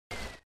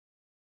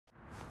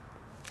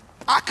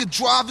I could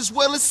drive as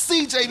well as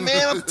CJ,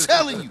 man, I'm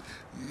telling you.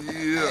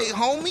 Yeah. Hey,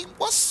 homie,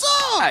 what's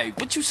up? Hey,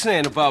 what you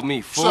saying about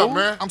me, fool? What's up,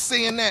 man? I'm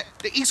saying that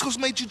the East Coast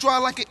made you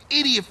drive like an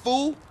idiot,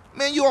 fool.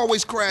 Man, you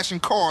always crashing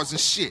cars and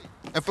shit.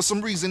 And for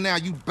some reason now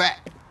you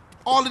back.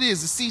 All it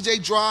is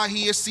CJ drive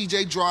here,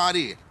 CJ drive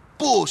there.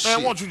 Bullshit.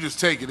 Man, why don't you just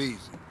take it easy?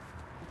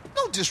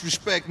 No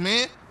disrespect,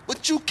 man,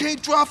 but you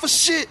can't drive for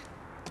shit.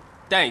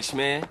 Thanks,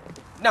 man.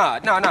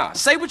 Nah.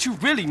 Say what you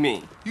really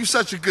mean. You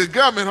such a good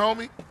gunman,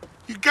 homie.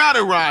 You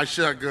gotta ride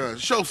shotgun.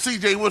 Show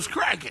CJ what's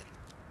cracking.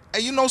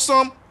 Hey, you know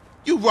something?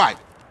 You right.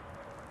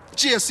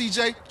 Yeah,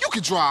 CJ, you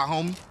can drive,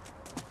 homie.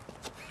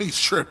 He's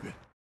tripping.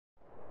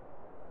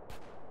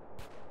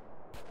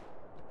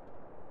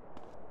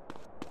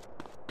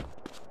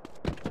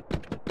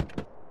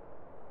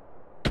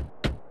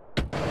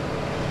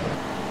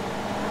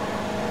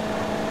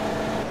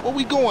 Where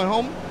we going,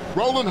 homie?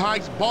 Rolling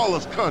Heights,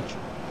 Ballers Country.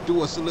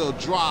 Do us a little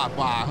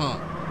drive-by, huh?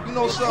 You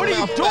know something? What are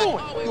you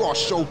doing? You are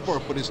chauffeur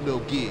for this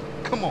little gig.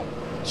 Come on.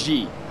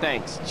 G,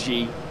 thanks,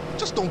 G.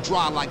 Just don't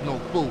drive like no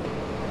fool.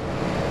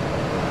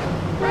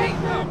 Right.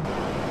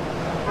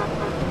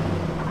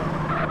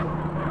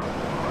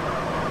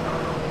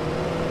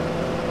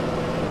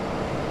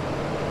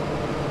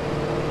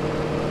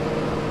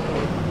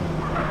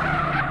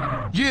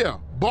 Yeah,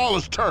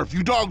 Ballers Turf.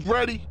 You dogs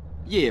ready?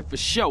 Yeah, for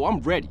sure, I'm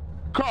ready.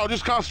 Carl,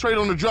 just concentrate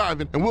on the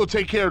driving, and we'll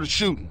take care of the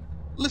shooting.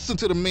 Listen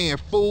to the man,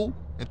 fool,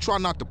 and try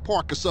not to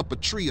park us up a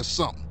tree or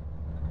something.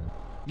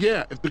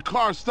 Yeah, if the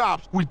car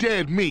stops, we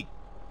dead meat.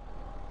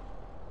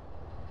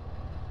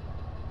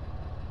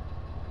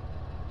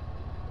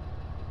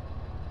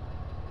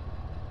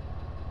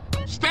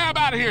 Stab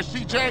out of here,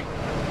 CJ!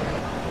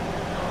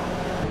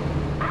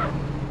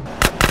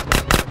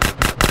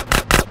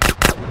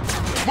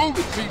 Move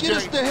it, CJ! Get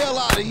us the hell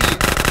out of here!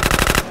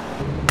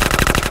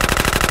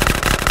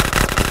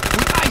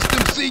 We iced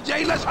him,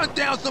 CJ! Let's hunt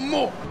down some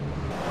more!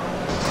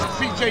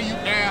 CJ, you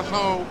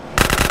asshole!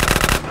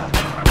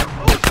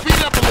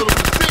 Speed up a little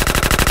bit, sick!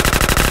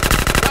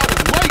 That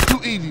was way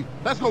too easy!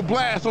 Let's go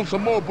blast on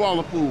some more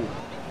baller food.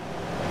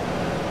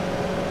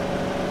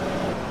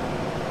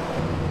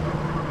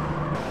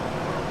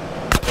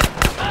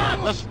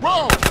 Let's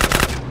roll!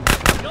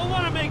 You don't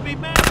want to make me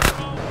mad,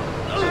 bro.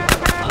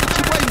 What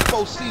you waiting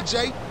for,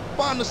 CJ?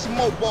 Find us some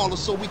more ballers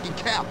so we can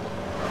cap them.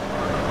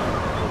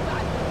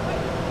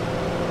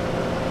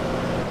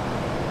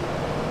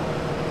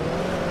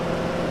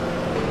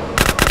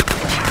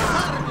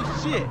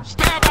 Shit.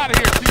 Stab out of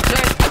here, CJ!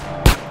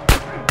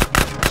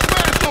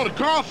 Smash on it,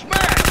 Carl,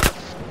 smash!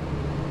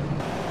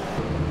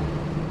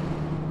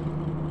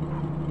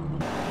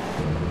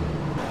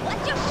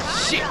 What's your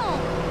problem? Shit.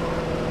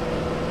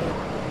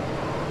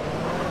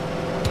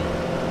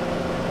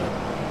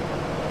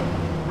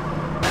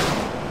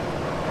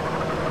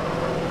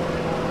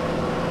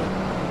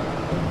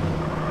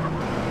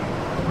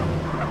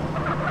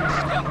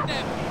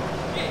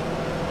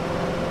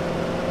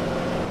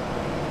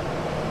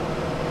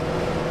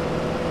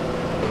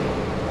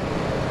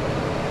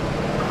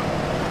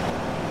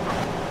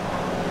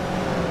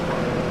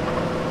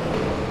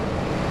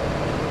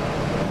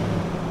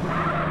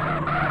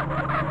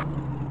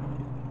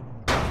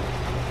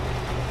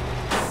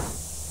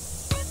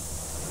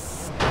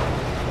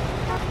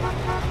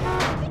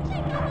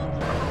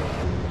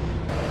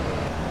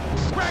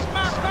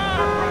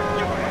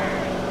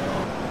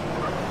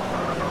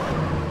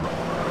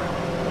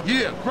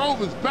 Yeah,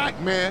 Grove is back,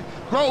 man.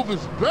 Grove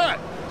is back.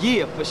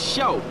 Yeah, for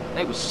sure.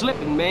 They was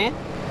slipping, man.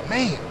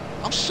 Man,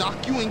 I'm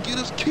shocked you ain't get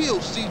us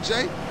killed,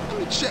 CJ. Let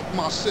me check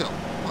myself.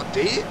 Am I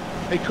dead?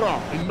 Hey,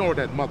 Carl, ignore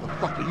that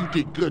motherfucker. You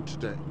did good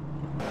today.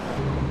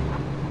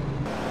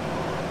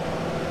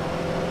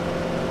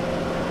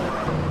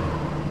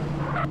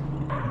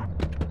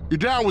 You're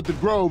down with the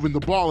Grove and the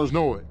Ballers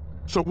know it.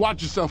 So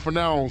watch yourself from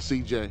now on,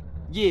 CJ.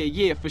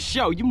 Yeah, for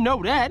sure. You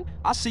know that.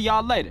 I'll see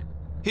y'all later.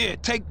 Here,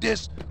 take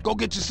this. Go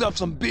get yourself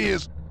some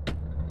beers.